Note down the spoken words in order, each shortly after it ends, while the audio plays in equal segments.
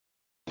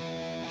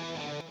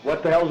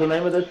What the hell's the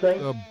name of this thing?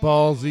 The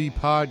Ballzy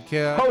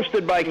podcast.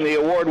 Hosted by the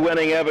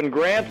award-winning Evan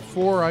Grant.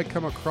 Before I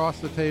come across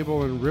the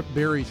table and rip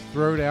Barry's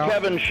throat out.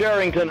 Kevin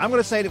Sherrington. I'm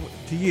going to say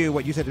to you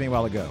what you said to me a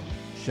while ago.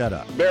 Shut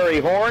up. Barry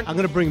Horn. I'm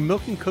going to bring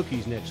milk and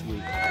cookies next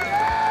week.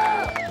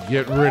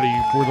 Get ready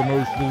for the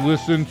most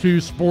listened to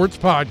sports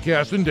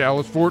podcast in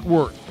Dallas-Fort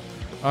Worth.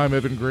 I'm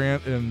Evan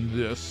Grant, and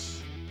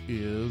this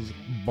is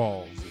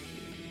Ballzy.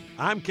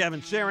 I'm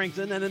Kevin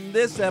Sherrington, and in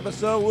this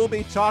episode, we'll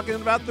be talking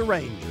about the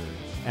Rangers.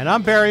 And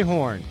I'm Barry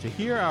Horn. To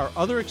hear our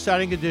other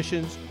exciting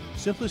editions,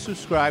 simply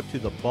subscribe to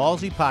the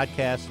Ballzy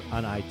podcast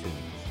on iTunes.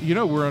 You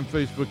know we're on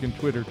Facebook and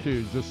Twitter,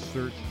 too. Just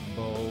search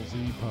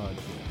Ballzy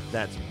Podcast.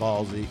 That's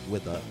Ballzy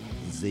with a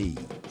Z.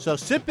 So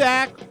sit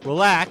back,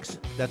 relax,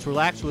 that's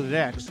relax with an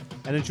X,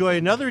 and enjoy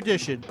another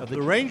edition of the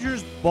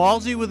Rangers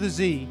Ballzy with a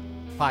Z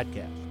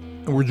podcast.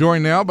 And we're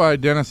joined now by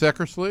Dennis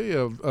Eckersley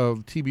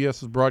of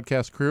TBS's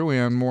broadcast crew,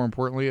 and more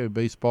importantly, a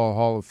Baseball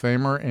Hall of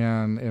Famer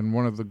and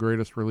one of the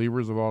greatest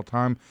relievers of all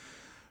time.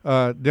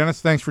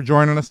 Dennis, thanks for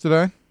joining us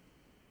today.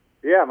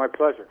 Yeah, my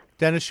pleasure.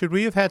 Dennis, should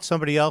we have had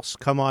somebody else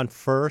come on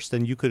first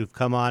and you could have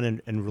come on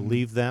and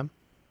relieve them?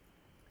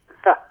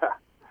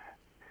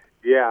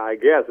 Yeah, I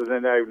guess, and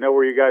then I know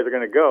where you guys are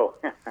going to go.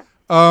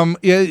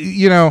 Yeah,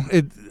 you know,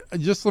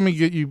 just let me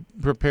get you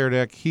prepared,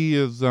 Eck. He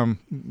is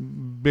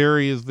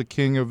Barry is the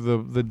king of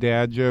the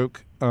dad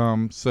joke.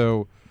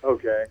 So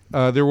Okay.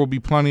 There will be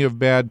plenty of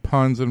bad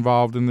puns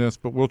involved in this,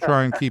 but we'll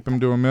try and keep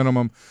them to a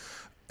minimum.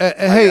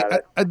 Hey,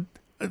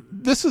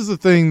 this is the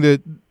thing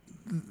that,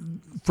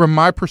 from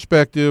my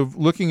perspective,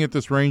 looking at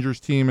this Rangers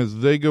team as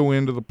they go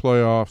into the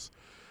playoffs,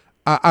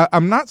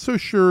 I'm not so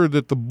sure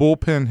that the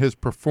bullpen has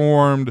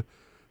performed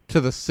to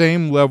the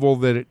same level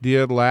that it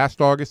did last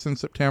August and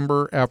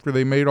September after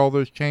they made all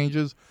those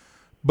changes.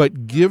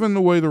 But given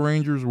the way the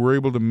Rangers were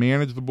able to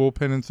manage the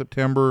bullpen in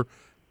September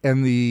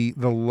and the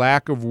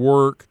lack of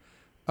work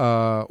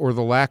or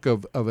the lack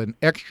of an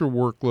extra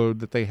workload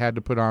that they had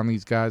to put on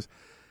these guys,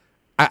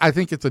 I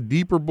think it's a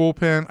deeper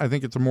bullpen. I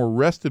think it's a more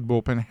rested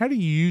bullpen. How do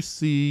you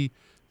see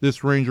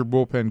this Ranger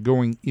bullpen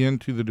going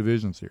into the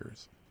division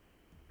series?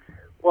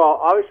 Well,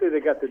 obviously they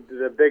got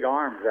the big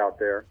arms out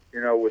there,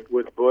 you know,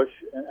 with Bush,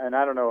 and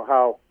I don't know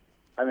how.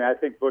 I mean, I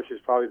think Bush is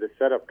probably the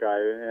setup guy,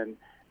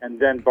 and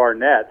then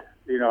Barnett,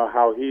 you know,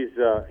 how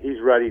he's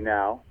ready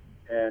now,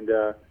 and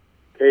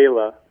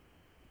Kayla.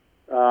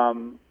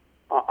 And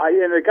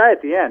the guy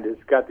at the end has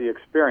got the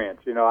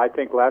experience. You know, I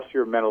think last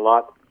year meant a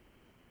lot.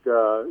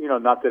 You know,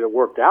 not that it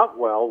worked out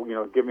well, you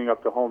know, giving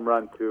up the home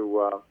run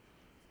to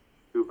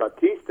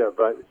Bautista,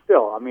 but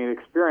still, I mean,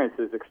 experience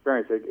is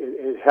experience.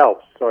 It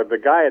helps. So the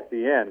guy at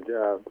the end,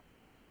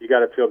 you got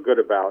to feel good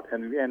about.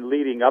 And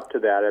leading up to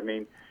that, I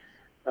mean,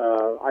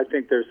 I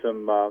think there's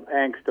some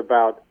angst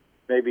about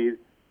maybe,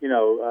 you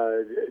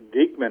know,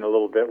 Diekman a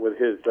little bit with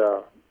his,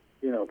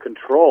 you know,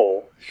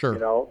 control. Sure. You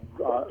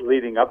know,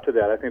 leading up to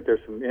that, I think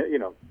there's some, you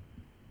know,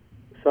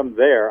 some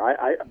there.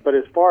 But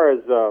as far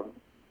as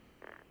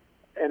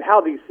and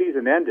how the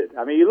season ended.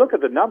 I mean, you look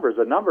at the numbers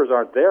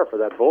aren't there for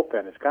that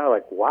bullpen. It's kind of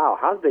like, wow,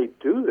 how did they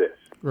do this?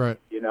 Right.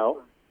 You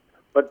know?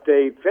 But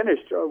they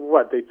finished,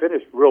 They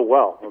finished real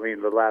well. I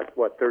mean, the last,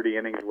 30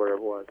 innings, where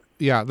it was.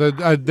 Yeah,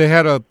 they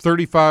had a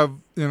 35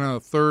 in a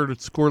third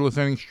scoreless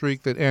inning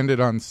streak that ended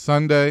on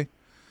Sunday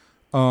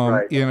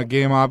Right. in a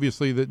game,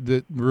 obviously,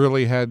 that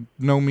really had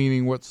no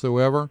meaning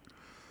whatsoever.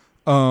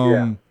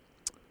 Yeah.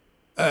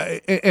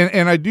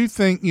 And I do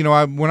think, you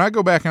know, when I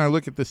go back and I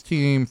look at this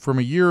team from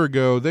a year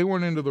ago, they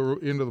went into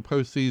the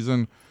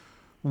postseason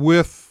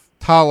with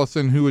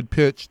Tollefson, who had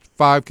pitched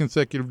 5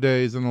 consecutive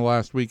days in the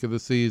last week of the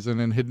season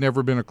and had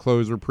never been a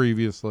closer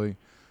previously.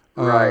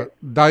 Right.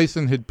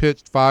 Dyson had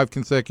pitched 5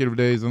 consecutive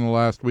days in the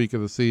last week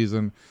of the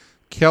season.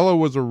 Kella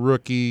was a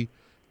rookie,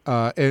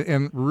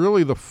 and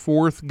really the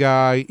fourth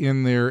guy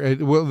in there.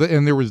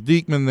 And there was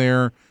Diekman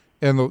there,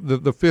 and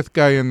the fifth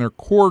guy in their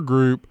core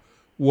group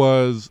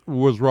was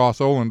Ross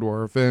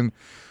Ohlendorf. And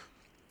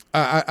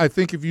I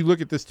think if you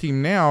look at this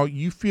team now,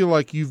 you feel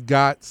like you've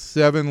got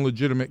 7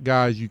 legitimate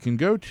guys you can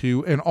go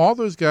to, and all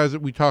those guys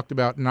that we talked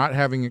about not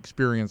having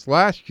experience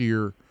last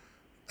year,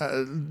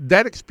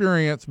 that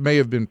experience may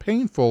have been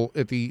painful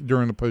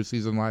during the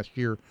postseason last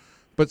year,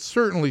 but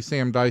certainly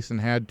Sam Dyson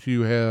had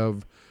to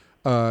have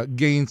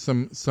gained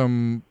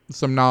some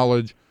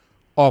knowledge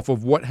off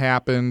of what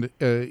happened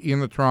in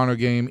the Toronto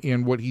game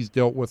and what he's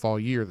dealt with all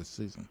year this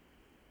season.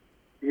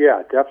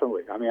 Yeah,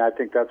 definitely. I mean, I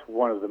think that's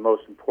one of the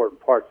most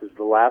important parts is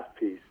the last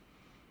piece.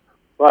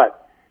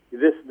 But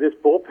this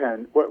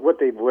bullpen, what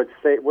they would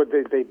say,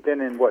 they've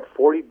been in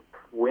 40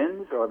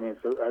 wins. I mean,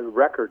 it's a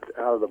record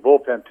out of the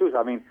bullpen too.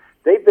 I mean,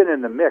 they've been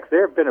in the mix.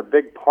 They've been a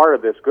big part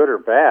of this, good or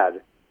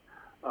bad,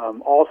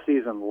 all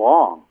season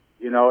long.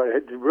 You know,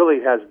 it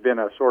really has been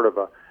a sort of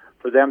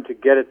for them to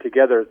get it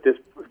together at this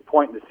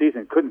point in the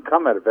season couldn't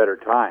come at a better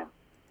time.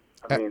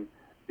 I mean,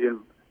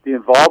 the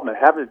involvement,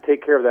 having to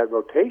take care of that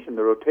rotation.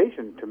 The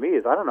rotation, to me,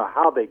 is I don't know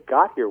how they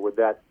got here with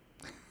that,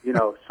 you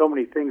know, so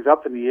many things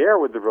up in the air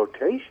with the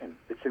rotation.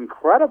 It's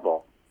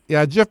incredible.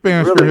 Yeah, Jeff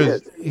Bannister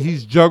really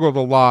he's juggled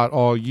a lot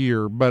all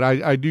year, but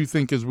I do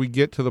think as we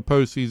get to the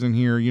postseason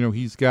here,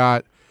 he's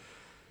got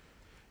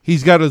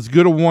as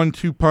good a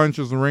 1-2 punch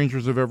as the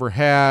Rangers have ever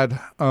had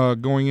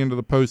going into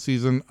the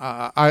postseason.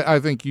 I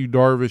think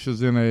Darvish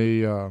is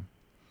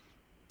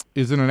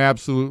in an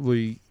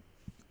absolutely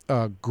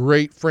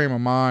great frame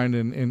of mind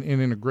and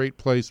in a great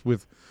place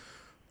with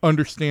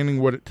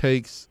understanding what it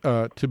takes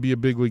to be a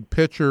big league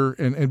pitcher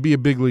and be a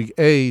big league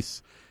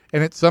ace.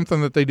 And it's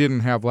something that they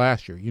didn't have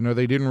last year.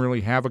 They didn't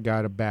really have a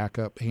guy to back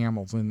up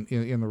Hamels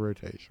in the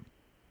rotation.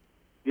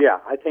 Yeah,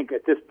 I think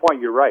at this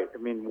point you're right.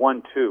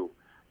 1-2.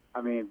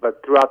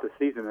 But throughout the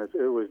season it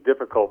was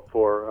difficult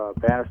for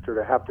Bannister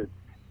to have to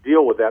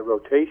deal with that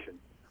rotation.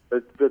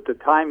 But the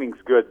timing's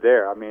good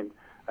there. I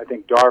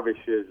think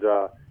Darvish is,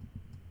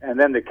 and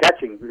then the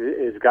catching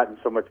has gotten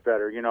so much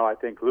better. I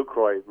think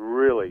Lucroy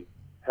really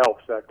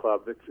helps that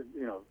club. It's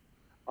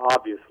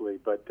obviously,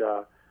 but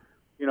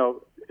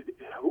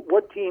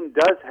what team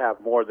does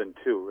have more than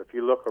two? If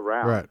you look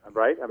around,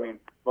 right?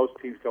 Most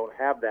teams don't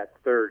have that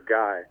third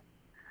guy.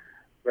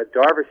 But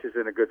Darvish is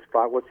in a good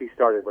spot. What's he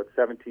started?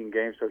 17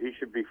 games, so he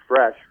should be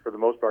fresh for the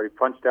most part. He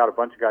punched out a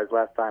bunch of guys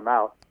last time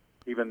out,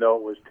 even though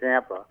it was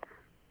Tampa.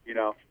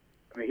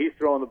 He's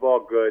throwing the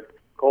ball good.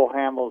 Cole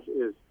Hamels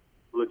is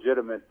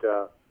legitimate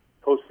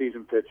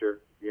postseason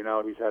pitcher.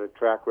 He's had a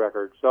track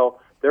record. So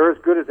they're as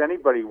good as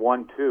anybody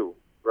 1-2,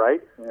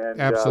 right? And,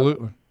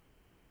 absolutely.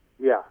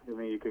 Yeah,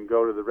 you can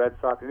go to the Red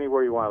Sox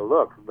anywhere you want to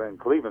look. And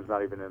Cleveland's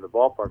not even in the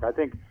ballpark. I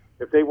think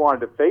if they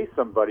wanted to face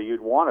somebody, you'd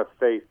want to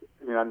face,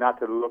 not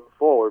to look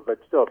forward, but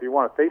still, if you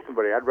want to face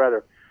somebody, I'd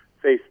rather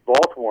face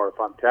Baltimore if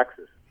I'm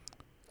Texas.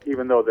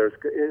 Even though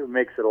it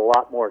makes it a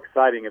lot more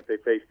exciting if they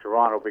face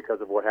Toronto because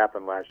of what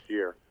happened last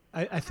year.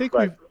 I think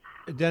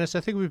Dennis, I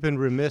think we've been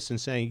remiss in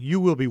saying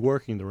you will be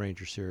working the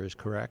Ranger series,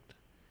 correct?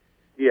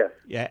 Yes.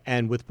 Yeah,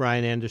 and with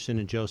Brian Anderson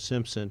and Joe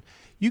Simpson.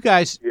 You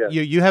guys, yes.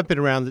 you have been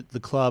around the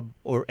club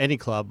or any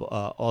club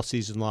all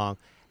season long.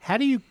 How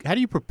do you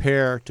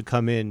prepare to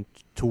come in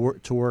to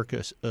work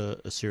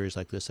a series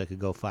like this that could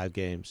go 5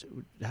 games?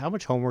 How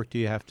much homework do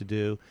you have to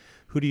do?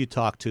 Who do you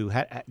talk to?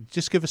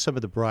 Just give us some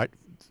of the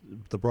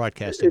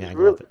broadcasting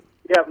angle of it.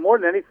 Yeah, more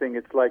than anything,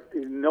 it's like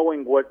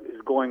knowing what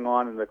is going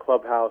on in the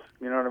clubhouse.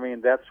 You know what I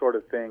mean? That sort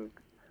of thing.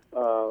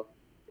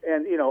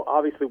 And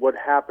obviously, what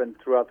happened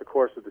throughout the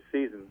course of the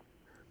season.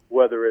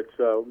 Whether it's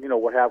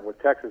what happened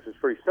with Texas is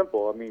pretty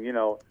simple.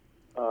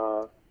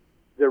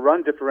 Their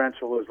run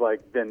differential has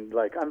been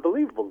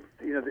unbelievable.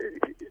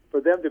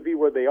 For them to be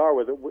where they are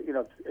with it,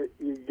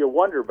 you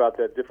wonder about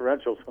that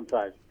differential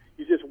sometimes.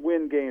 You just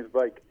win games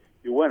like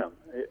you win them.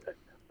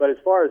 But as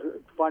far as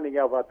finding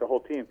out about the whole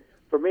team,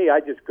 for me, I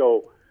just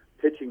go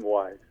pitching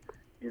wise.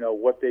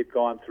 What they've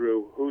gone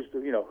through, who's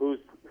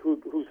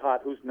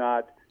hot, who's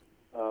not,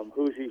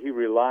 who's he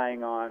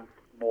relying on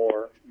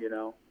more.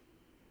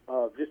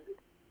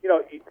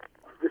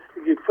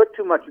 You put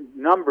too much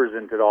numbers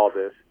into all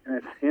this, and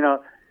it's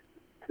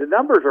the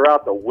numbers are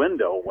out the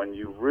window when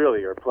you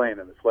really are playing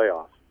in the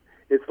playoffs.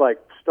 It's like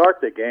start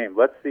the game,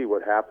 let's see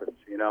what happens.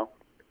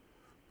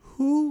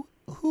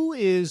 Who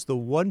is the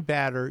one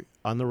batter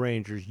on the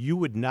Rangers you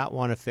would not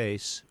want to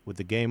face with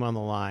the game on the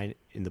line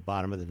in the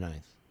bottom of the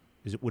ninth?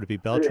 Would it be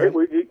Beltre?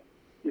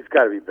 It's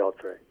got to be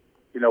Beltre,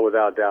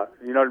 without doubt.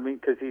 You know what I mean?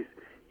 Because he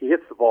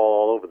hits the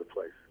ball all over the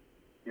place.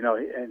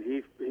 And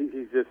he's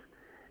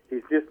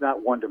just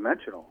not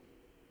one-dimensional.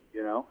 He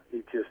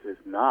just is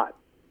not.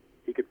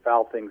 He could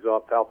foul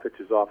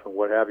pitches off, and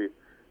what have you.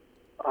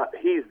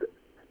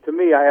 To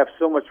me, I have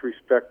so much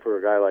respect for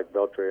a guy like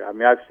Beltre.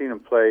 I've seen him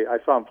play. I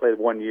saw him play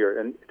 1 year,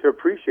 and to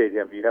appreciate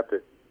him, you have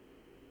to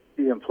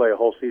see him play a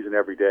whole season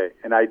every day.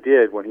 And I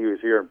did when he was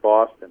here in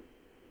Boston.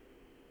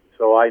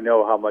 So I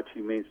know how much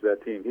he means to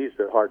that team. He's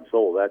the heart and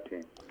soul of that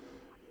team.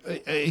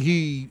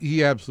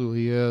 He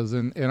absolutely is,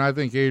 and I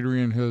think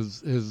Adrian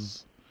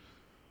has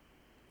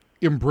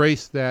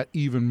embraced that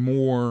even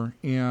more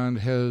and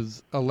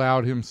has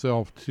allowed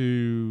himself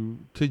to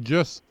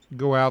just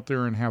go out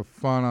there and have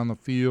fun on the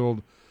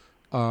field,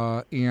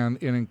 and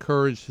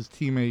encourage his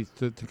teammates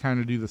to kind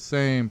of do the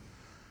same.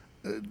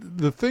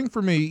 The thing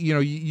for me,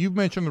 you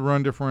mentioned the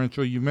run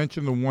differential, you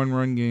mentioned the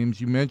 1-run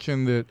games, you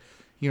mentioned that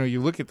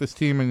you look at this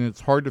team and it's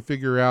hard to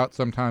figure out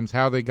sometimes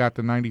how they got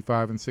to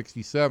 95 and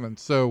 67.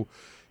 So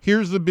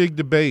here's the big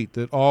debate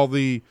that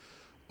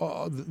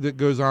that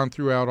goes on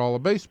throughout all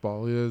of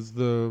baseball is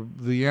the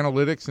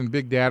analytics and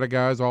big data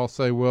guys all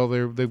say, well,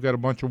 they've got a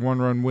bunch of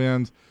 1-run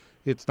wins.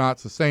 It's not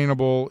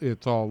sustainable.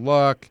 It's all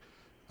luck.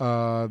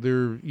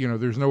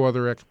 There's no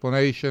other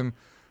explanation.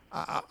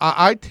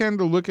 I tend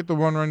to look at the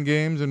 1-run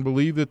games and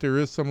believe that there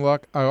is some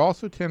luck. I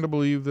also tend to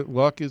believe that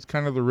luck is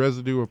kind of the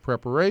residue of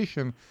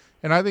preparation.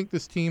 And I think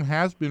this team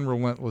has been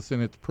relentless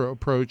in its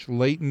approach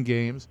late in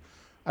games.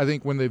 I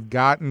think when they've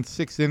gotten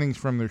 6 innings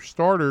from their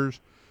starters,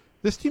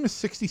 this team is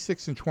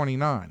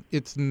 66-29.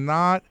 It's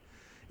not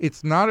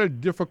a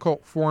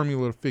difficult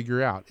formula to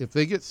figure out. If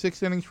they get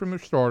 6 innings from their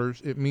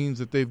starters, it means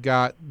that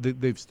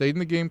they've stayed in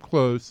the game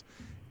close,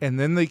 and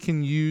then they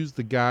can use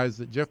the guys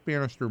that Jeff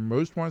Bannister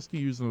most wants to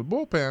use in the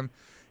bullpen,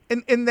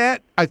 And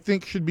that, I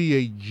think, should be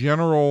a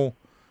general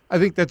 – I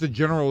think that's a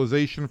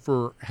generalization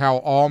for how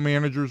all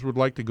managers would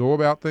like to go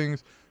about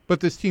things. But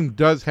this team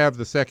does have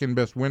the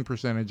second-best win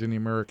percentage in the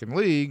American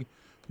League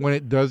when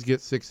it does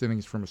get 6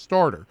 innings from a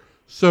starter.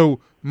 So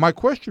my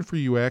question for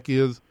you, Eck,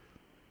 is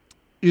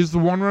the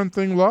one-run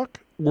thing luck,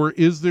 or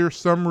is there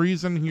some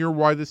reason here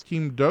why this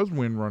team does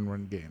win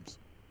run games?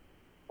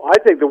 I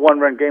think the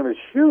one-run game is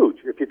huge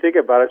if you think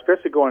about it,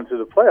 especially going into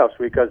the playoffs,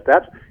 because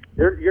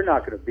you're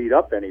not going to beat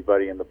up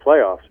anybody in the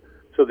playoffs.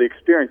 So the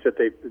experience that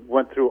they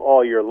went through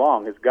all year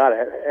long has got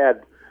to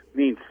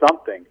mean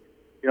something.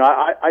 You know,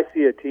 I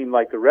see a team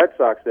like the Red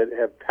Sox that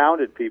have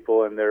pounded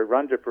people and their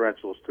run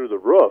differentials through the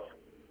roof,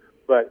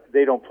 but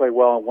they don't play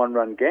well in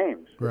one-run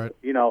games. Right.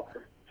 You know,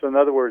 so in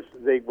other words,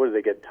 they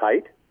get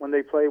tight when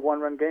they play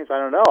one-run games? I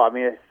don't know. I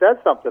mean, it says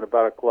something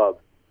about a club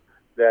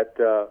that,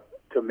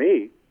 to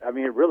me, I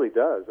mean, it really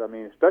does. I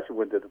mean, especially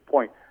when to the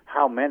point,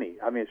 how many?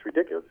 I mean, it's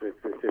ridiculous.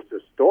 It's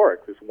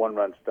historic, this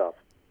one-run stuff.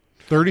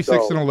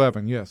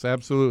 36-11, yes,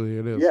 absolutely,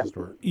 it is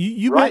historic.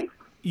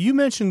 You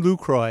mentioned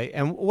Lucroy,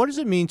 and what does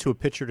it mean to a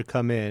pitcher to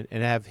come in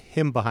and have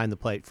him behind the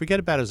plate? Forget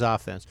about his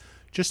offense.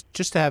 Just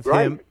to have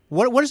him.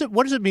 What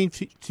does it mean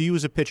to you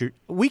as a pitcher?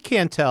 We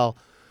can't tell.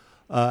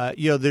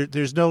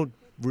 There's no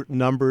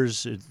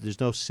numbers. There's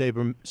no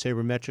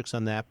sabermetrics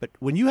on that. But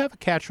when you have a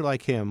catcher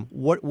like him,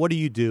 what do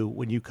you do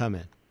when you come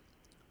in?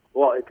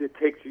 Well, it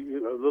takes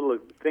you a little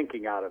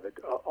thinking out of it,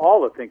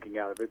 all the thinking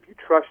out of it. If you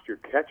trust your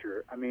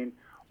catcher, I mean,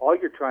 all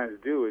you're trying to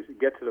do is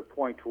get to the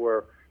point to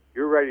where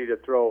you're ready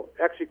to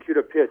execute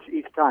a pitch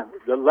each time.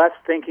 The less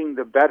thinking,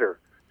 the better.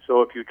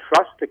 So if you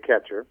trust the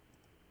catcher,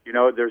 you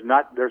know, there's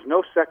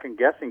no second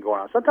guessing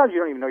going on. Sometimes you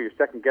don't even know you're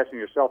second guessing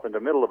yourself in the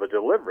middle of a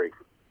delivery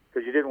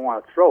because you didn't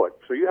want to throw it.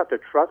 So you have to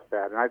trust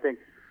that. And I think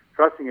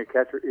trusting a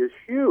catcher is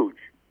huge.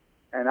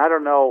 And I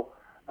don't know,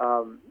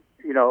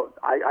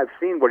 I've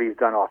seen what he's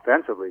done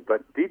offensively,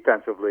 but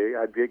defensively,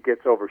 it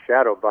gets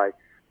overshadowed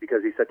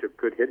because he's such a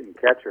good hitting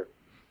catcher.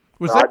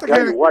 Was that the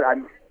kind of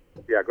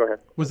Yeah, go ahead.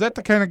 Was that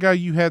the kind of guy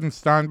you had in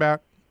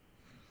Steinbach?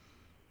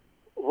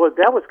 Well,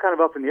 that was kind of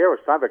up in the air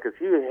with Steinbach because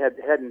he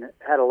hadn't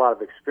had a lot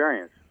of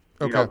experience,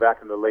 back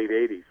in the late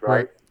 '80s,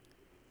 right?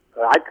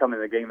 I'd come in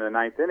the game in the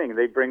ninth inning, and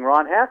they'd bring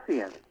Ron Hasse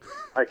in.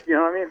 Like, you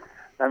know what I mean?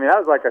 I mean, that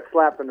was like a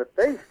slap in the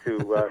face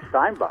to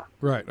Steinbach.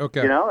 Right.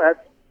 Okay. You know,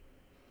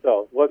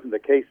 so it wasn't the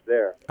case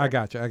there. I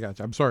got you.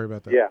 I'm sorry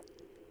about that. Yeah.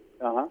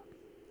 Uh-huh.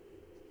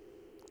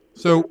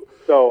 So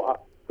go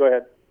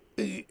ahead.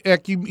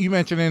 Eck, you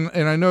mentioned,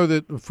 and I know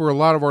that for a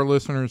lot of our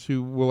listeners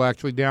who will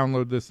actually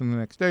download this in the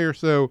next day or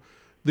so,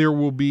 there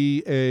will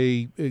be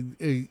a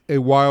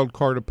wild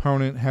card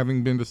opponent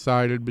having been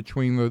decided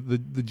between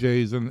the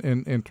Jays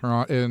and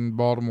Toronto and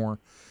Baltimore.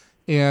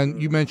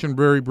 And you mentioned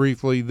very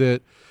briefly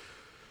that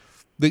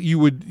you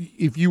would,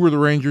 if you were the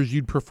Rangers,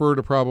 you'd prefer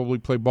to probably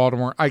play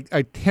Baltimore.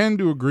 I tend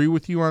to agree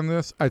with you on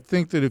this. I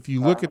think that if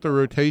you look at the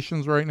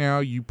rotations right now,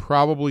 you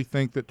probably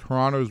think that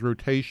Toronto's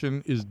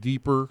rotation is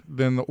deeper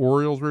than the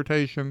Orioles'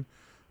 rotation.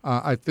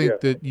 I think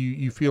that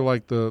you feel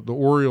like the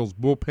Orioles'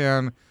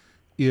 bullpen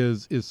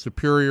is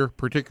superior,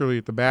 particularly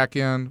at the back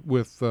end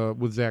with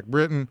Zach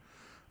Britton.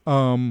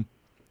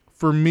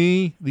 For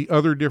me, the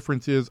other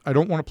difference is I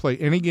don't want to play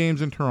any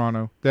games in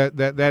Toronto.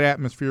 That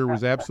atmosphere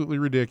was absolutely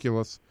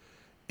ridiculous.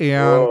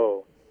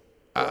 And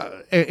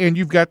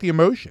you've got the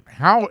emotion.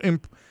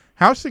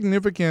 How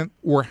significant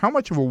or how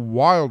much of a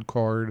wild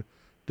card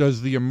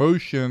does the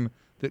emotion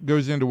that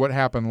goes into what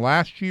happened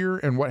last year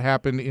and what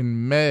happened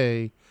in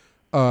May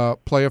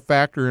play a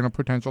factor in a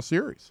potential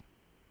series?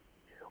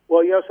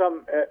 Well,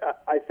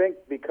 I think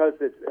because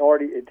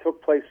it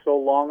took place so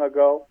long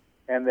ago,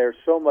 and there's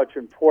so much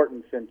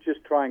importance in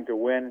just trying to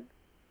win,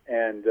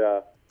 and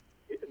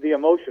the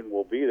emotion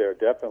will be there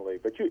definitely.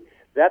 But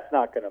that's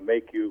not going to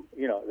make you,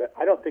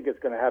 I don't think it's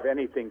going to have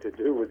anything to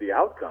do with the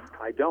outcome.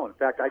 I don't. In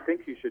fact, I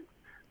think you should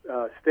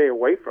stay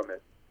away from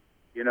it.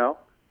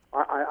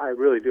 I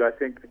really do. I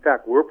think, in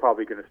fact, we're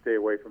probably going to stay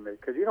away from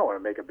it because you don't want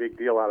to make a big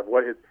deal out of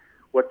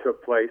what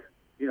took place.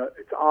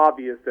 It's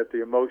obvious that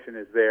the emotion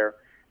is there,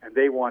 and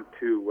they want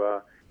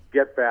to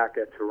get back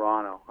at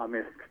Toronto. I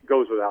mean, it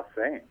goes without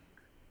saying.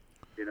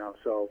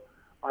 So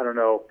I don't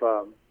know if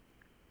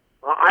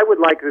I would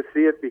like to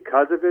see it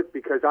because of it,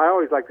 because I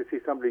always like to see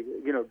somebody,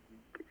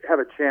 have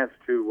a chance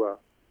to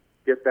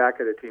get back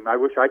at a team. I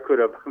wish I could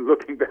have,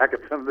 looking back at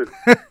some of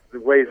the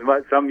ways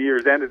some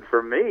years ended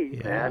for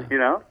me, man,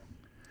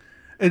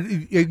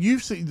 And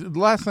you've seen the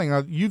last thing.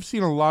 You've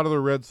seen a lot of the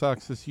Red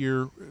Sox this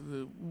year.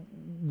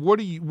 What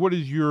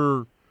is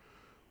your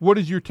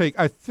take?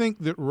 I think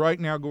that right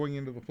now going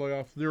into the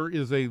playoffs, there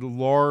is a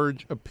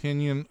large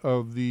opinion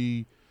of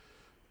the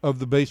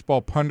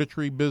baseball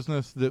punditry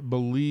business that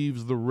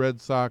believes the Red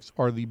Sox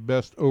are the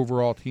best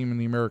overall team in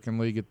the American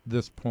League at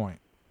this point.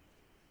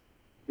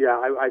 Yeah,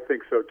 I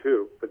think so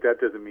too, but that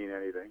doesn't mean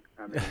anything.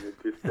 I mean, it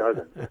just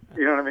doesn't.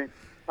 You know what I mean?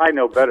 I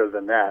know better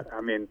than that.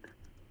 I mean,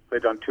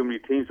 played on too many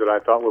teams that I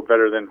thought were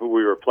better than who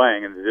we were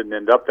playing, and it didn't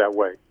end up that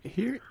way.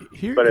 Go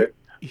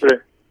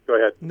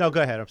ahead. No,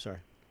 go ahead. I'm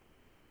sorry.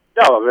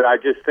 No, but I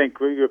just think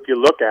if you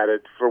look at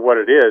it for what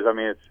it is, I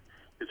mean,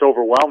 it's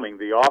overwhelming,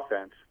 the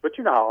offense. But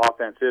you know how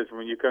offense is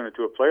when you come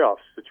into a playoff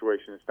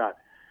situation. It's not.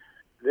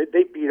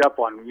 They beat up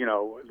on,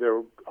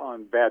 they're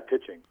on bad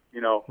pitching,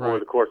 over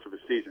the course of a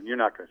season. You're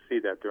not going to see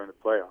that during the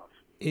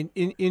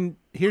playoffs.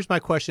 Here's my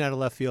question out of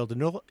left field.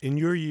 In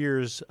your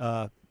years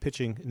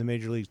pitching in the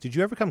major leagues, did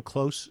you ever come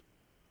close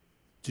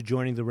to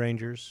joining the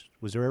Rangers?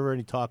 Was there ever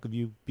any talk of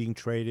you being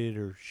traded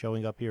or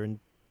showing up here in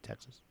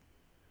Texas?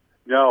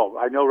 No,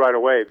 I know right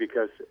away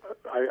because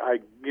I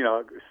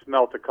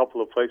smelt a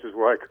couple of places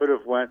where I could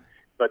have went,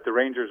 but the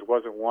Rangers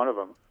wasn't one of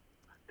them.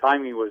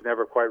 Timing was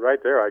never quite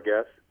right there, I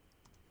guess.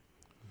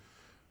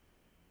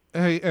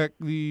 Hey, Eck,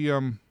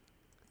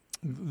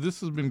 this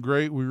has been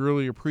great. We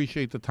really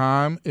appreciate the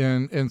time,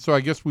 and so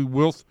I guess we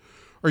will.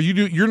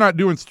 You're not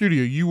doing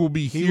studio. You will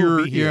be here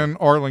in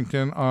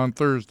Arlington on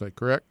Thursday,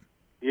 correct?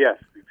 Yes,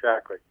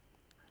 exactly.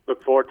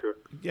 Look forward to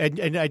it.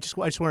 And I just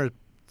want to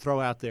throw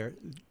out there,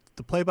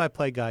 the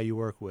play-by-play guy you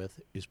work with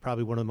is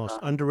probably one of the most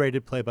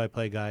underrated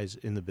play-by-play guys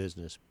in the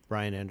business,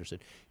 Brian Anderson.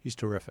 He's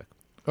terrific.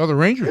 Oh, the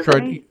Rangers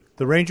tried.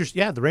 The Rangers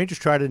tried to. The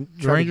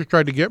Rangers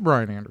tried to get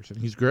Brian Anderson.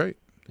 He's great.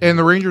 And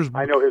the Rangers.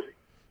 I know his.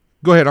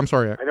 Go ahead. I'm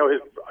sorry. I know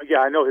his. Yeah,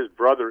 I know his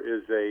brother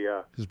is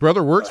a. His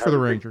brother works for the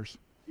Rangers.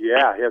 He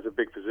has a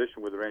big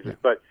position with the Rangers. Yeah.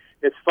 But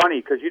it's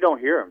funny because you don't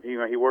hear him.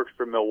 He works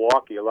for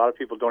Milwaukee. A lot of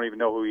people don't even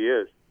know who he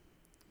is.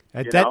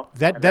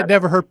 That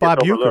never hurt Bob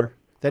Uecker.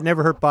 That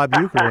never hurt Bob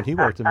Uecker when he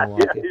worked in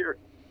Milwaukee. Yeah,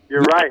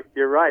 you're right.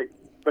 You're right.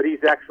 But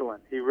he's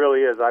excellent. He really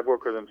is. I've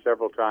worked with him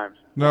several times.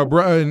 No,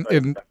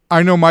 and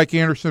I know Mike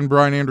Anderson,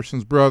 Brian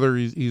Anderson's brother.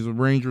 He's a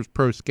Rangers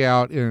pro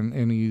scout,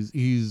 and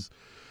he's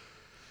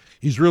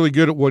really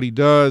good at what he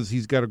does.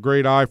 He's got a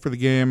great eye for the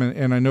game,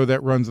 and I know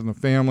that runs in the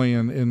family.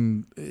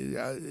 And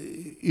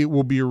it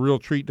will be a real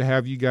treat to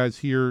have you guys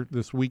here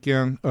this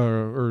weekend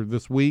or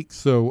this week.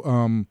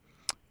 So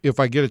if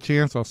I get a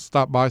chance, I'll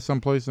stop by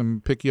someplace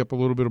and pick you up a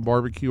little bit of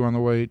barbecue on the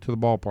way to the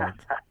ballpark.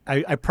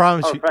 I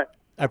promise you. Right.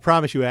 I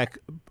promise you,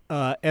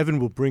 Evan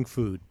will bring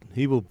food.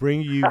 He will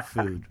bring you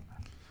food.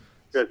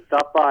 Good.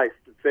 Stop by.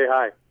 Say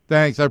hi.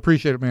 Thanks. I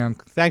appreciate it, man.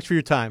 Thanks for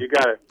your time. You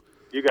got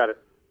it.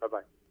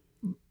 Bye-bye.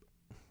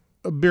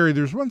 Barry,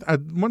 there's one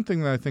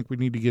thing that I think we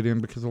need to get in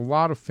because a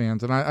lot of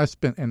fans, and I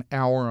spent an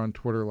hour on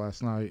Twitter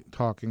last night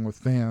talking with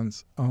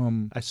fans.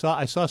 I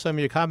saw some of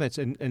your comments,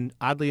 and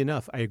oddly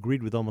enough, I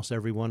agreed with almost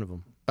every one of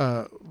them.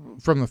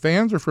 From the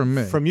fans or from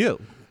me? From you.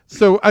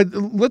 So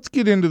let's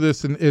get into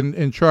this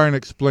and try and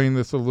explain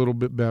this a little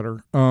bit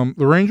better. The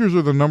Rangers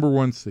are the number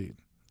 1 seed,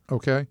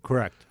 okay?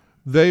 Correct.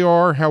 They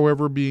are,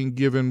 however, being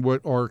given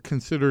what are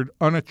considered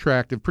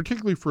unattractive,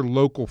 particularly for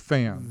local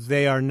fans.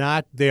 They are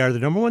not. They are the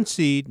number 1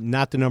 seed,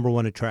 not the number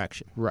 1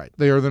 attraction. Right.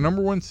 They are the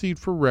number 1 seed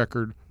for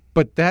record,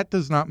 but that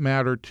does not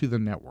matter to the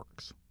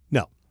networks.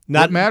 No.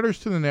 What matters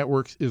to the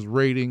networks is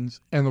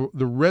ratings, and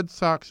the Red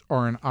Sox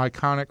are an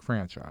iconic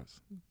franchise.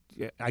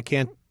 Yeah, I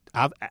can't.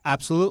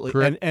 Absolutely.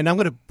 Correct. And I'm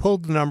going to pull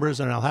the numbers,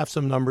 and I'll have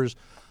some numbers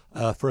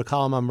for a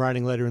column I'm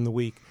writing later in the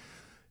week.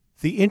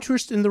 The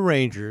interest in the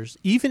Rangers,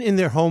 even in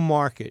their home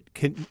market,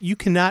 you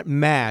cannot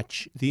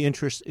match the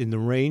interest in the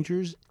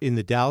Rangers in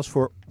the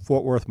Dallas-Fort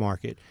Worth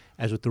market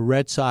as with the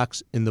Red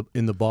Sox in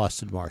the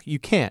Boston market. You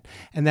can't,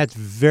 and that's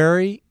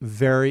very,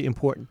 very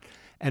important.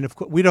 And of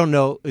course, we don't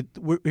know.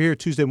 We're here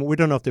Tuesday. We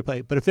don't know if they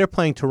play. But if they're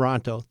playing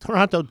Toronto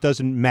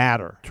doesn't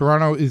matter.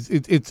 Toronto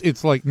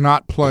it's like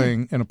not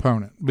playing an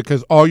opponent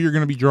because all you're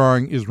going to be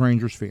drawing is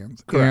Rangers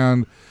fans.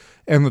 Correct.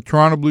 And the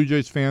Toronto Blue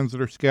Jays fans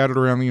that are scattered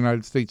around the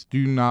United States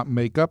do not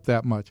make up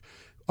that much.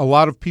 A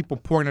lot of people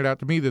pointed out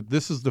to me that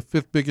this is the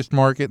 5th biggest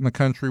market in the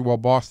country while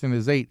Boston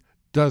is 8.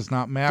 Does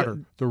not matter.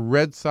 The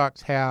Red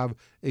Sox have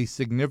a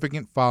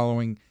significant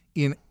following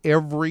in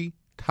every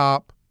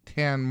top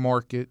 10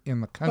 market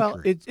in the country.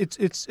 Well,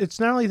 it's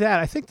not only that.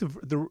 I think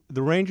the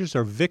Rangers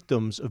are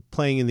victims of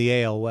playing in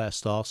the AL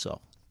West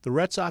also. The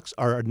Red Sox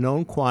are a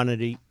known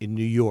quantity in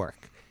New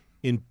York,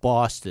 in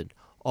Boston,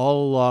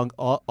 all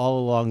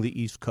along the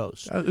East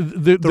Coast.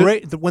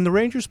 When the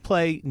Rangers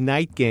play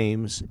night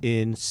games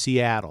in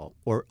Seattle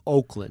or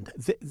Oakland,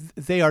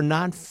 they are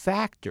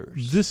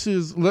non-factors. This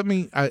is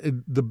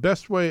the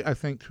best way I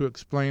think to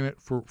explain it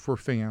for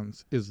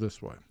fans is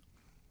this way.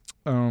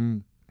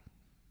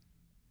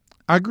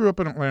 I grew up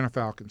an Atlanta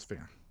Falcons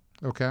fan,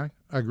 okay?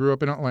 I grew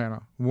up in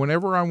Atlanta.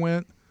 Whenever I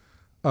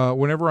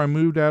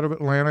moved out of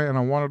Atlanta and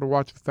I wanted to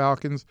watch the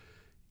Falcons,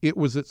 it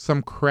was at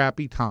some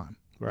crappy time.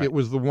 Right. It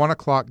was the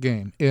 1:00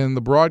 game, and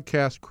the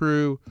broadcast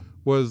crew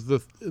was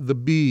the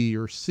B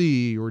or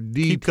C or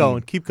D. Keep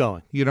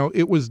going.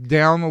 It was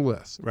down the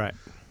list. Right.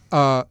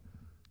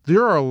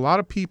 There are a lot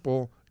of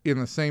people in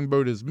the same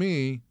boat as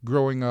me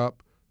growing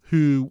up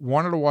who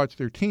wanted to watch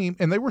their team,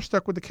 and they were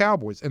stuck with the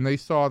Cowboys, and they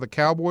saw the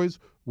Cowboys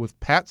with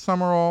Pat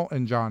Summerall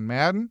and John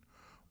Madden,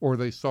 or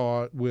they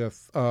saw it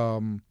with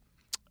Troy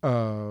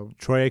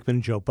Aikman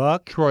and Joe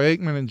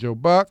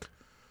Buck.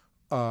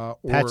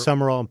 Pat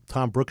Summerall and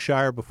Tom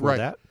Brookshire before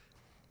that.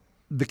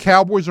 The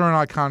Cowboys are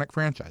an iconic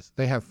franchise.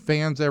 They have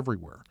fans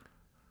everywhere.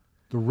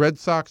 The Red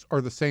Sox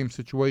are the same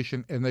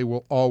situation, and they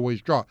will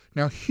always draw.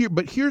 Now,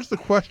 here's the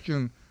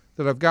question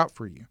that I've got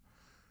for you.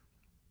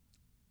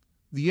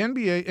 The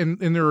NBA,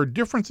 and there are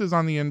differences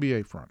on the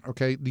NBA front,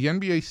 okay? The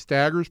NBA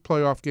staggers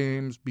playoff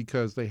games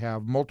because they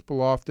have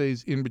multiple off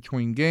days in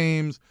between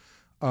games.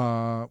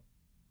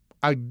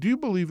 I do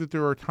believe that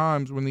there are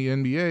times when the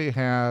NBA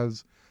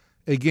has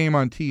a game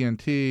on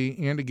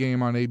TNT and a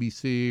game on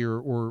ABC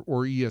or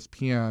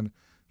ESPN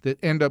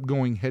that end up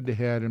going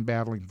head-to-head and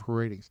battling for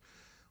ratings.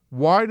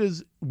 Why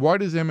does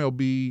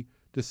MLB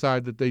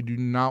decide that they do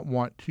not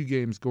want two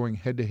games going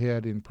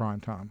head-to-head in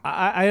prime time?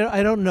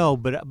 I don't know,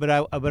 but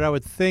I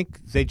would think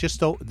they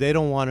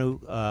don't want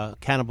to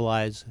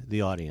cannibalize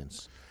the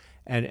audience,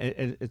 and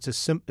it's as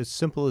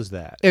simple as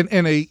that. And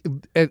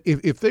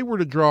if they were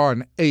to draw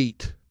an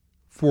 8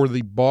 for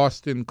the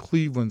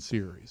Boston-Cleveland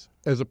series,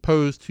 as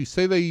opposed to,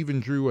 say, they even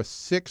drew a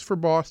 6 for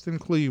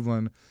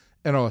Boston-Cleveland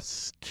and a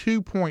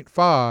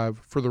 2.5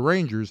 for the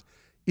Rangers,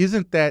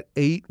 isn't that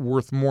 8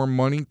 worth more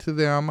money to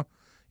them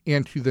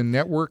and to the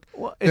network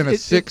than a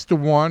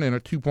 6-1 and a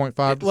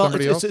 2.5 to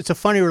somebody else? It's a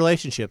funny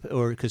relationship,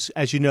 because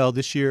as you know,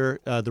 this year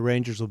the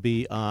Rangers will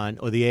be on,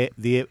 or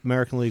the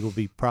American League will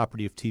be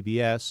property of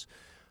TBS,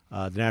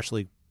 the National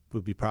League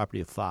will be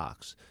property of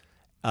Fox,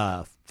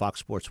 Fox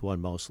Sports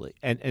 1 mostly,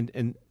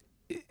 and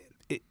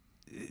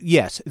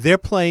yes, they're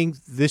playing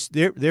this.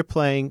 They're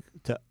playing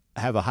to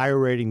have a higher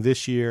rating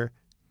this year,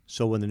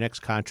 so when the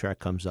next contract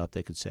comes up,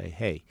 they could say,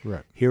 "Hey,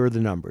 here are the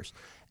numbers."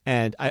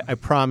 And I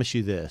promise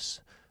you this: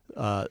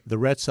 the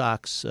Red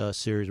Sox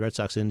series, Red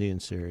Sox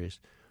Indians series,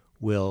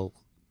 will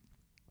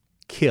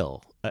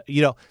kill.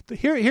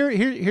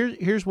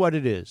 Here's what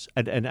it is,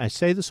 and I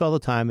say this all the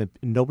time, and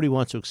nobody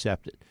wants to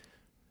accept it.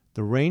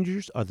 The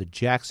Rangers are the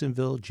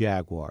Jacksonville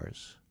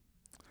Jaguars.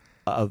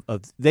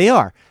 They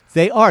have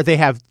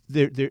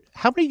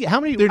how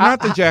many? They're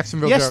not the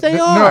Jacksonville. Yes, they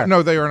are.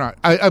 No, they are not.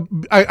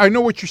 I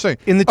know what you're saying.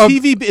 In the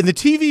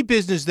TV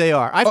business, they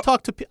are. I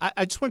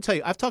just want to tell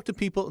you, I've talked to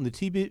people in the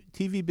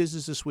TV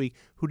business this week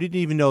who didn't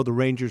even know the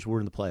Rangers were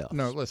in the playoffs.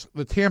 No, listen,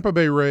 the Tampa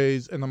Bay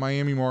Rays and the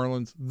Miami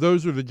Marlins,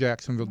 those are the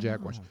Jacksonville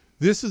Jaguars.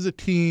 This is a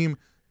team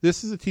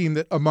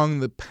that among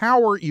the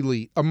power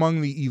elite,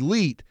 among the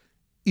elite,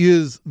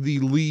 is the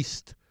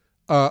least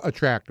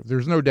attractive.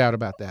 There's no doubt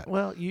about that.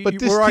 Well,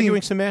 we're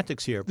arguing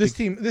semantics here. This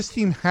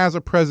team has a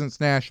presence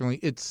nationally.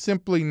 It's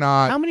simply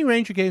not. How many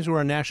Ranger games were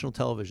on national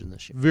television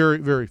this year? Very,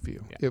 very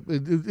few. Yeah.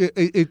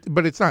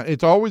 But it's not.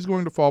 It's always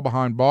going to fall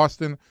behind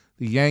Boston,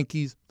 the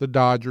Yankees, the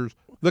Dodgers,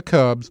 the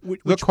Cubs,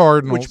 the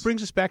Cardinals. Which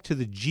brings us back to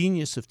the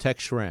genius of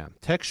Tex Schramm.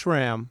 Tex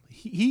Schramm,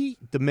 he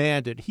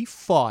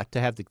fought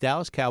to have the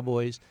Dallas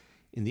Cowboys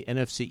in the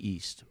NFC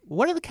East.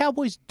 What are the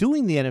Cowboys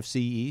doing in the NFC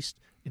East?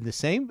 In the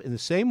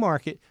same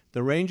market,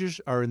 the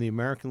Rangers are in the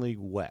American League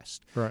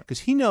West. Right. Because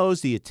he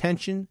knows the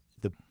attention,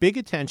 the big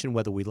attention,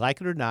 whether we like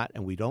it or not,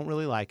 and we don't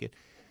really like it,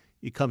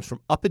 it comes from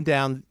up and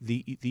down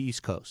the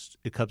East Coast.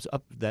 It comes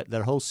up that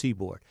whole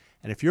seaboard.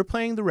 And if you're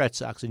playing the Red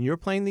Sox and you're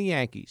playing the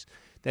Yankees,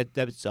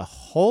 that's a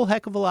whole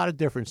heck of a lot of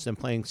difference than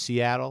playing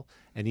Seattle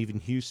and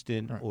even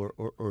Houston, right,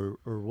 or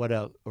what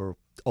else, or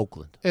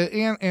Oakland.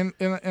 And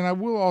I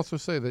will also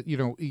say that,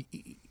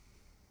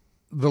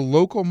 the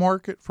local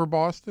market for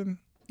Boston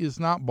is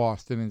not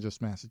Boston and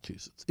just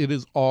Massachusetts. It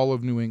is all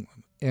of New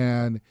England,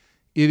 and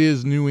it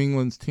is New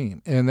England's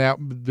team. And that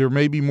there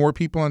may be more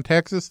people in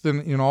Texas than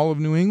in all of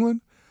New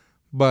England,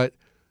 but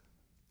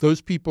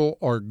those people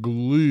are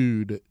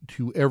glued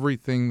to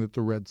everything that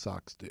the Red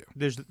Sox do.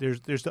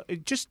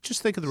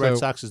 Just think of the Red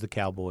Sox as the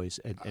Cowboys,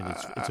 and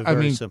it's a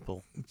very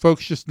simple.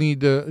 Folks just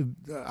need to.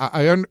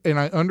 I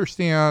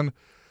understand.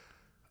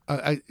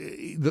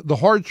 The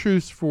hard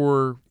truths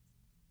for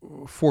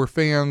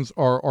fans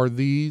are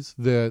these,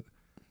 that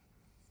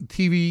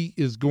TV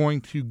is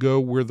going to go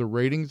where the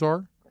ratings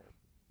are.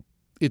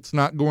 It's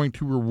not going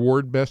to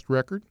reward best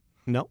record.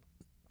 No.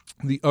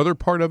 The other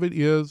part of it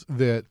is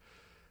that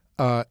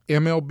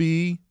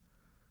MLB,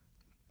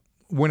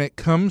 when it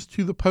comes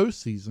to the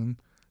postseason,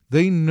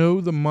 they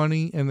know the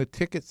money and the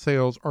ticket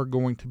sales are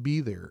going to be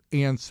there.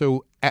 And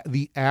so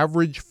the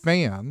average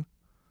fan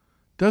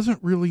doesn't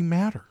really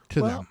matter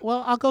to them.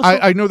 Well, I'll go.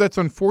 I know that's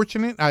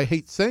unfortunate. I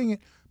hate saying it.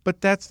 But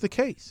that's the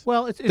case.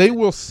 Well, they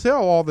will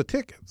sell all the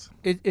tickets.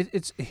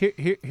 It's here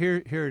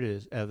it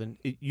is, Evan.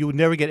 You would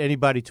never get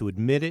anybody to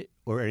admit it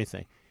or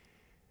anything.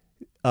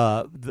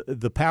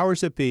 The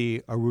powers that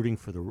be are rooting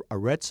for the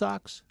Red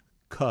Sox,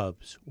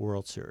 Cubs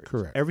World Series.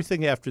 Correct.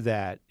 Everything after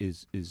that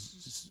is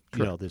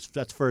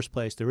that's first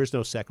place. There is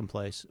no second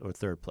place or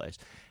third place.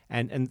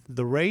 And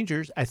the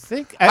Rangers, I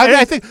think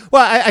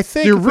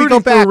they're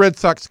rooting for the Red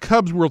Sox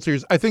Cubs World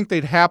Series. I think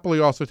they'd happily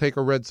also take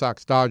a Red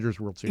Sox Dodgers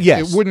World Series.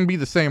 Yes. It wouldn't be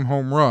the same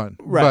home run,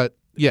 right? But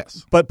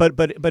yes. But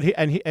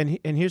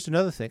here's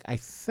another thing. I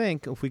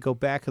think if we go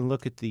back and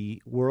look at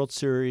the World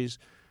Series,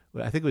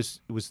 I think it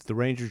was the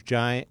Rangers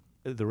Giant.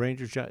 The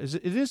Rangers Giant.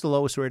 It is the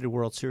lowest rated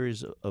World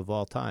Series of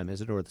all time, is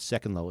it, or the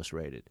second lowest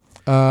rated?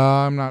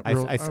 I'm not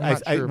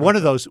sure. One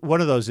of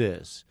those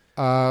is.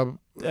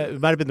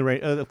 It might have been the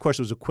Rangers. Of course,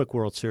 it was a quick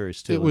World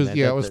Series too. It was.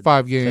 It was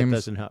 5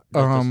 games. That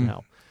doesn't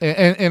help.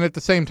 And at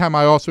the same time,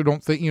 I also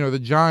don't think, the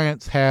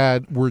Giants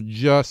were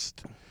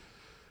just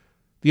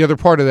the other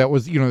part of that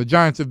was, the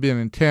Giants have been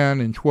in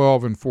 10 and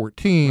 12 and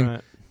 14,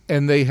 Right.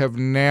 and they have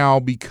now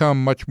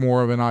become much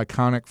more of an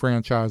iconic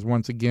franchise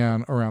once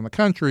again around the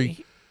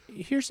country.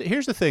 Here's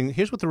the thing.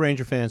 Here's what the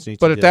Ranger fans need to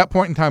do. But at that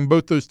point in time,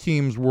 both those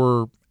teams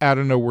were out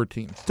of nowhere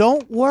teams.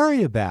 Don't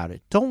worry about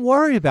it. Don't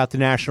worry about the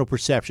national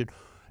perception.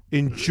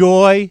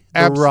 Enjoy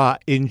the ride.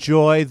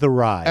 Enjoy the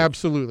ride.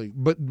 Absolutely.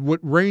 But what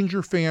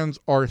Ranger fans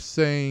are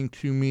saying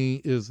to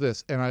me is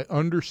this, and I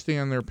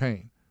understand their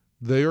pain.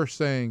 They are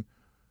saying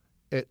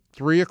at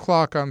 3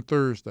 o'clock on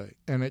Thursday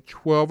and at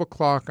 12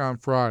 o'clock on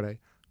Friday,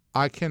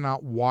 I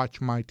cannot watch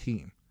my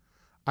team.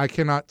 I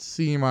cannot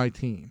see my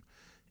team.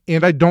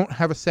 And I don't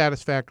have a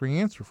satisfactory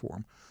answer for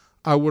them.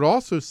 I would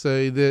also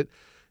say that,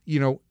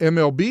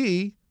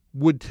 MLB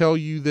would tell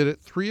you that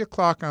at 3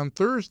 o'clock on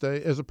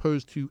Thursday, as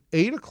opposed to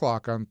 8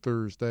 o'clock on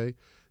Thursday,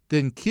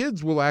 then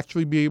kids will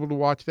actually be able to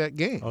watch that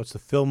game. Oh, it's the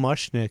Phil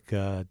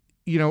Mushnick.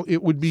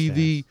 It would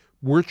be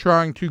we're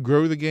trying to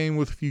grow the game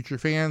with future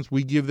fans.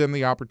 We give them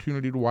the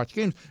opportunity to watch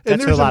games. And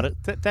That's there's a lot of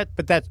that,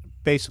 but that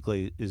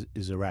basically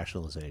is a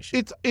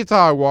rationalization. It's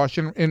eyewash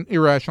and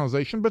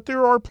irrationalization, but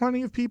there are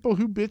plenty of people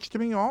who bitch to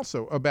me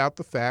also about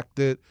the fact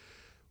that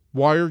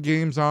why are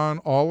games on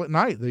all at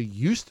night? They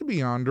used to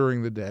be on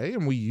during the day,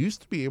 and we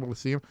used to be able to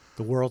see them.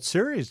 The World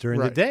Series during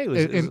Right. the day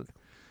was.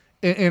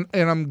 And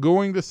I'm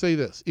going to say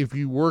this. If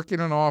you work in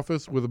an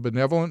office with a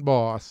benevolent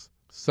boss,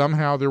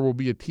 somehow there will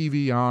be a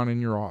TV on in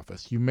your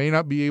office. You may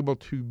not be able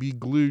to be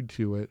glued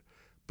to it,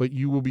 but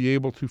you will be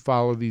able to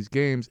follow these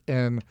games.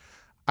 And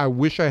I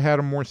wish I had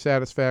a more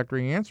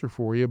satisfactory answer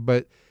for you,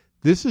 but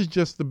this is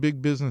just the big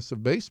business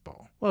of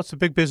baseball. Well, it's the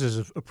big business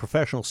of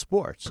professional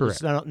sports.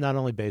 Correct. It's not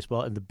only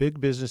baseball. And the big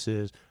business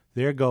is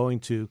they're going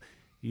to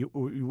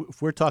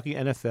if we're talking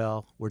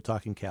NFL, we're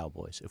talking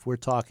Cowboys. If we're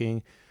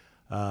talking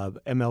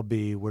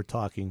MLB, we're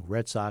talking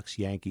Red Sox,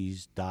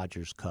 Yankees,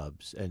 Dodgers,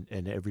 Cubs,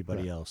 and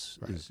everybody else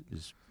is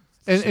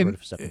second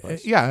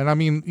place. Yeah, and I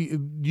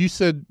mean, you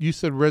said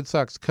Red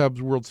Sox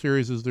Cubs World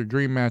Series is their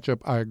dream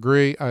matchup. I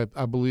agree.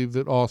 I believe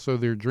that also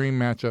their dream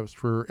matchups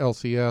for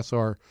LCS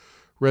are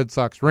Red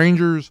Sox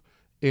Rangers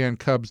and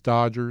Cubs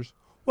Dodgers.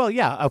 Well,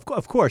 yeah,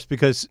 of course,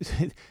 because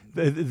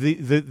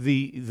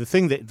the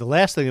thing that the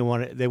last thing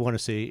they want to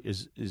see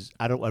is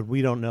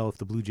we don't know if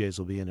the Blue Jays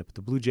will be in it, but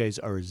the Blue Jays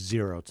are a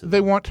zero to them.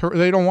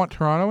 They don't want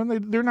Toronto, and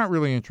they're not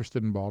really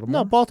interested in Baltimore.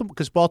 No, Baltimore,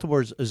 because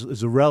Baltimore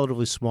is a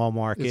relatively small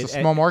market. It's a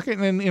small market,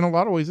 and in a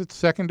lot of ways, it's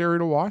secondary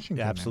to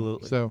Washington.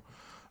 Absolutely. So,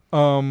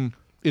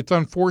 it's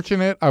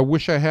unfortunate. I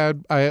wish I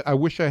had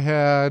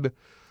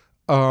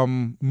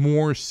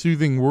more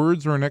soothing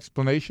words or an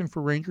explanation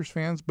for Rangers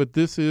fans, but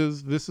this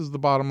is the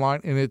bottom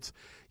line, and it's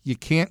you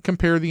can't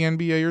compare the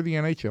NBA or the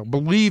NHL.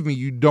 Believe me,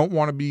 you don't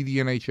want to be the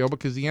NHL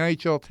because the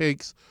NHL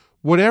takes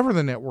whatever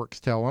the networks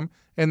tell them,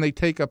 and they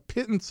take a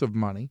pittance of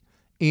money,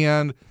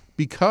 and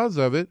because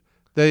of it,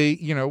 they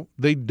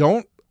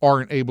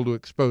aren't able to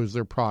expose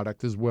their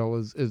product as well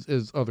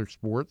as other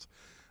sports.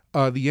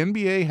 The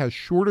NBA has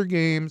shorter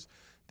games.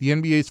 The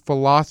NBA's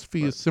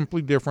philosophy is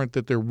simply different,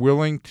 that they're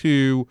willing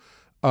to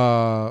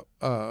they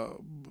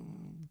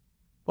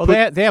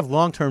have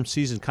long-term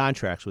season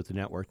contracts with the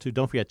network too.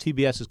 Don't forget,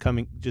 TBS is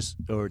coming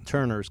or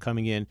Turner is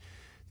coming in.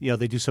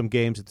 They do some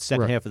games at the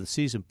second half of the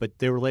season, but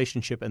their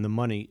relationship and the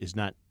money is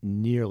not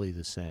nearly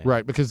the same.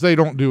 Right, because they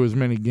don't do as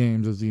many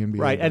games as the NBA.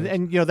 Right, does.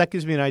 and that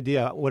gives me an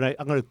idea. When I'm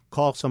going to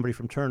call somebody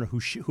from Turner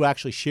who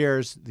actually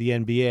shares the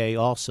NBA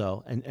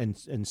also,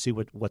 and see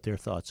what their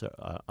thoughts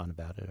on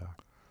about it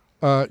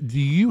are. Do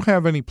you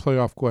have any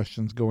playoff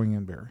questions going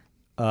in, Barry?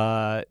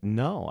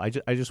 No. I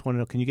just want to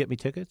know, can you get me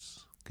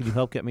tickets? Can you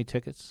help get me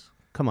tickets?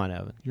 Come on,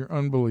 Evan. You're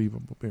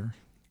unbelievable, Barry.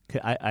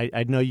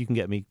 I know you can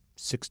get me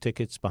 6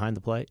 tickets behind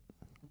the plate.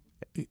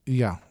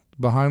 Yeah,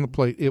 behind the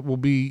plate. It will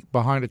be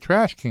behind a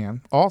trash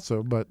can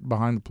also, but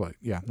behind the plate.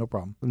 Yeah, no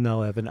problem.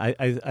 No, Evan.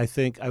 I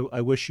think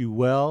I wish you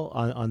well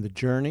on the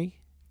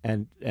journey,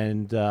 and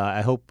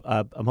I hope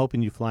I'm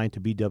hoping you fly into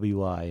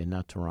BWI and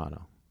not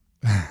Toronto.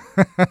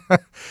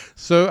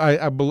 So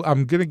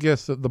I'm going to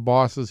guess that the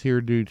boss is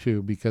here due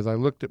too, because I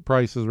looked at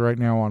prices right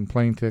now on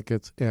plane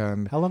tickets,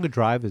 and how long a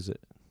drive is it?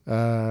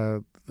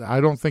 I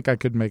don't think I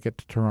could make it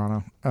to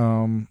Toronto.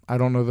 I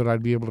don't know that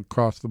I'd be able to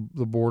cross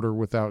the border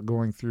without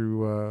going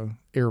through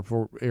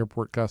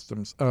airport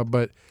customs.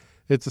 But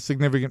it's a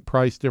significant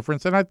price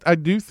difference, and I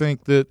do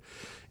think that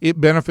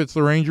it benefits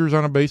the Rangers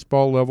on a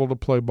baseball level to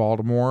play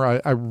Baltimore.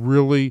 I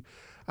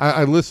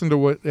listened to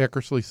what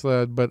Eckersley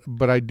said,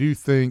 but I do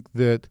think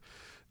that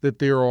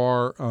there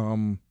are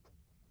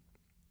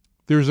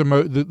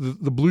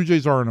the Blue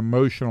Jays are an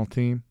emotional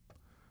team.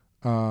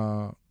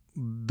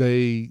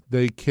 They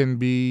can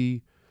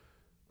be,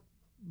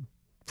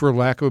 for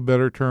lack of a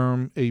better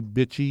term, a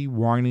bitchy,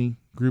 whiny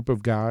group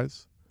of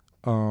guys.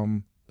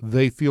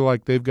 They feel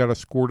like they've got a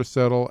score to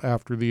settle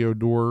after the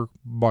Odor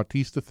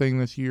Bautista thing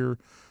this year.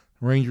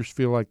 Rangers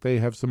feel like they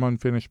have some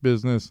unfinished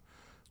business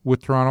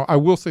with Toronto. I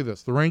will say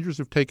this. The Rangers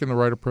have taken the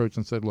right approach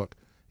and said, look,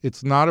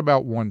 It's not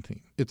about one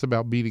team. It's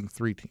about beating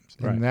 3 teams.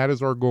 And Right. that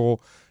is our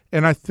goal.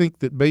 And I think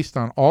that based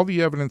on all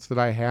the evidence that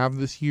I have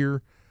this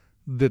year,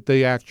 that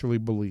they actually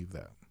believe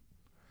that.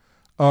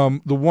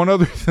 The one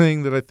other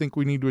thing that I think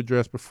we need to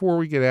address before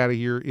we get out of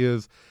here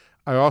is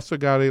I also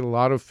got a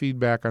lot of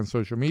feedback on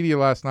social media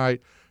last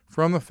night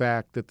from the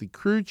fact that the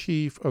crew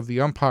chief of the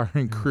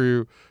umpiring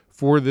crew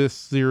for this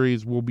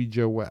series will be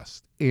Joe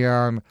West.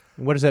 And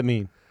What does that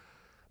mean?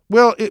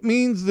 well, it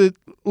means that,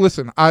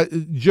 listen,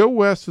 Joe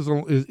West is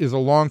a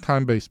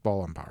longtime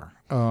baseball umpire.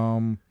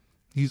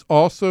 He's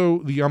also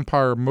the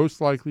umpire most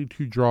likely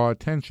to draw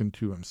attention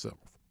to himself,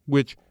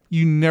 which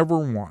you never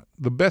want.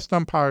 The best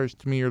umpires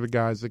to me are the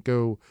guys that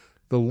go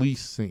the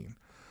least seen.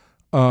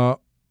 But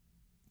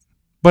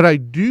I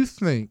do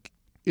think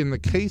in the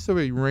case of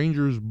a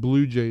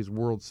Rangers-Blue Jays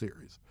World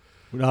Series,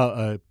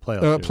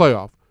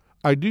 playoff,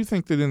 I do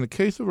think that in the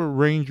case of a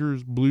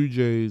Rangers-Blue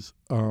Jays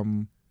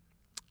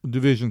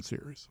division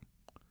series,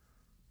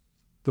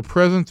 the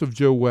presence of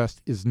Joe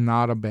West is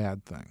not a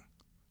bad thing.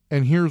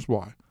 And here's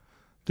why.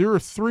 There are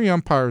 3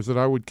 umpires that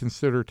I would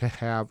consider to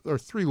have, or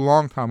 3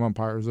 longtime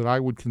umpires that I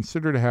would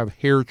consider to have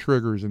hair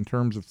triggers in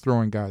terms of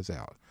throwing guys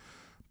out.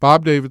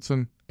 Bob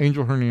Davidson,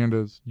 Angel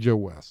Hernandez, Joe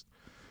West.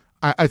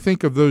 I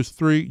think of those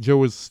 3,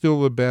 Joe is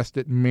still the best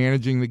at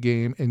managing the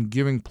game and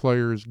giving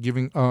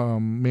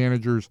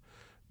managers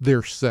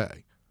their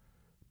say.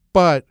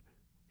 But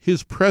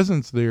his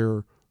presence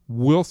there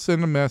will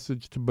send a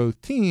message to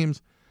both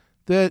teams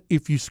that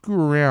if you screw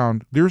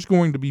around, there's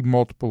going to be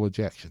multiple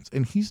ejections.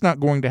 And he's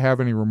not going to have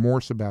any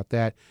remorse about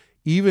that,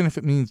 even if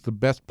it means the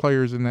best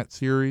players in that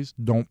series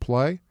don't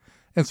play.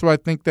 And so I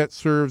think that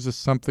serves as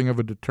something of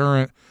a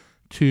deterrent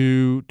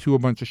to a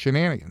bunch of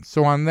shenanigans.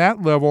 So on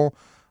that level,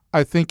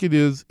 I think it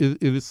is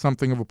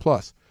something of a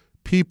plus.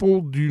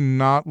 People do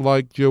not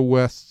like Joe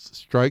West's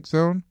strike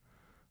zone.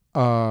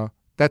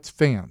 That's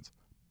fans.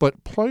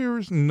 But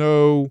players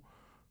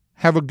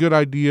have a good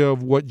idea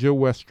of what Joe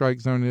West's strike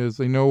zone is.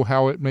 They know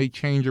how it may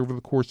change over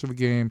the course of a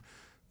game.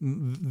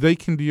 They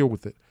can deal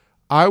with it.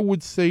 I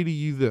would say to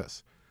you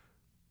this.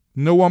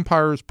 No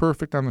umpire is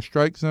perfect on the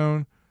strike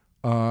zone,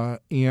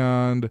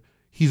 and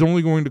he's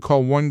only going to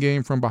call one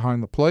game from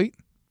behind the plate.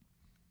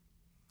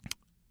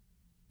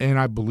 And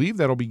I believe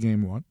that'll be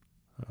game 1.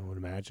 I would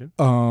imagine.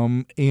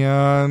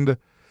 And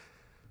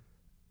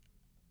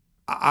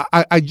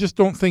I just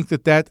don't think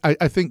that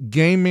I think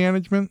game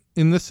management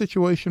in this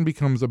situation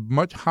becomes a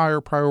much higher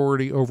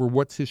priority over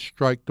what's his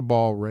strike to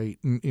ball rate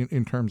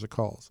in terms of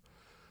calls.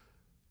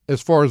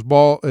 As far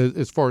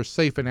as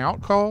safe and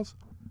out calls,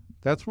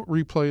 that's what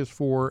replay is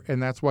for,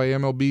 and that's why I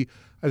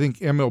think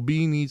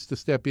MLB needs to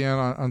step in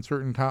on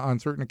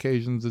certain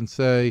occasions and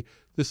say,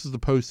 this is the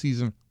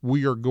postseason.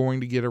 We are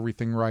going to get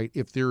everything right.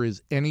 If there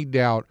is any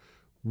doubt,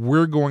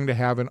 we're going to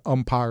have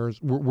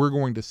we're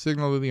going to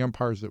signal to the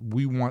umpires that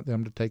we want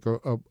them to take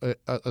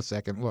a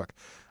second look.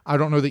 I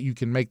don't know that you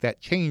can make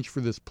that change for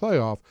this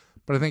playoff,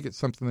 but I think it's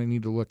something they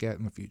need to look at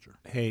in the future.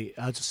 Hey,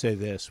 I'll just say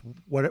this: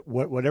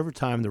 whatever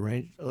time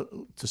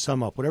to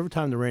sum up, whatever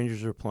time the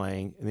Rangers are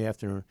playing in the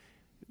afternoon,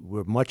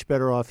 we're much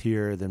better off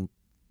here than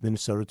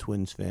Minnesota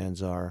Twins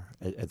fans are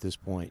at this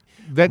point.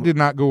 That did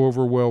not go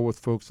over well with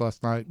folks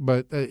last night,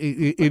 but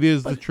it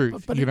is the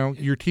truth. But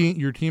your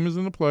team is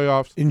in the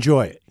playoffs.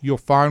 Enjoy it. You'll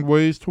find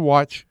ways to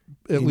watch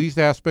at least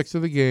aspects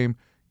of the game.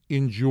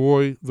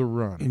 Enjoy the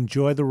run.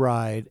 Enjoy the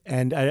ride.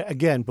 And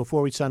again,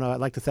 before we sign off,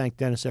 I'd like to thank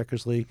Dennis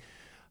Eckersley.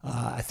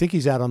 I think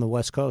he's out on the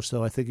West Coast,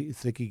 so I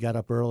think he got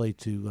up early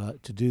to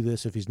do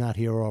this if he's not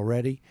here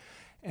already.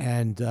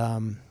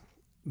 And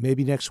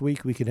maybe next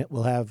week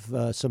we'll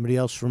have somebody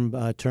else from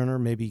Turner,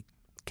 maybe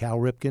Cal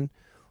Ripken,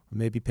 or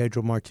maybe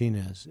Pedro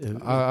Martinez.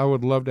 I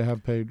would love to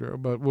have Pedro,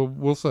 but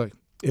we'll see.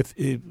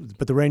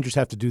 But the Rangers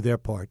have to do their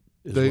part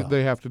as well.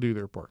 They have to do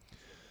their part.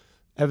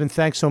 Evan,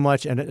 thanks so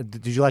much. And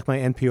did you like my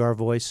NPR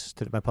voice,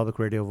 my public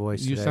radio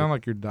voice You today? sound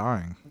like you're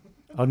dying.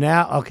 Oh,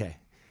 now? Okay.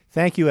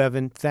 Thank you,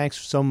 Evan. Thanks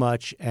so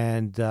much.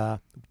 And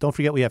don't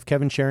forget, we have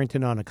Kevin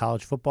Sherrington on a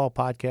college football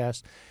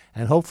podcast.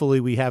 And hopefully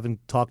we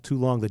haven't talked too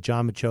long that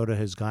John Machota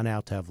has gone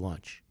out to have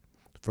lunch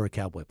for a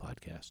Cowboy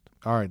podcast.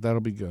 All right, that'll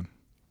be good.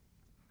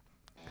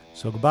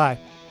 So goodbye.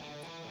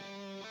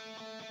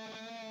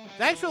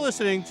 Thanks for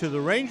listening to the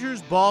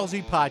Rangers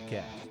Ballzy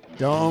podcast.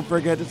 Don't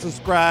forget to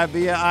subscribe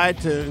via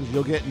iTunes.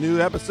 You'll get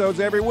new episodes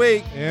every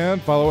week. And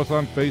follow us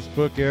on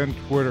Facebook and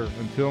Twitter.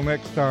 Until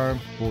next time,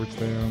 sports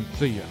fans,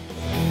 see ya.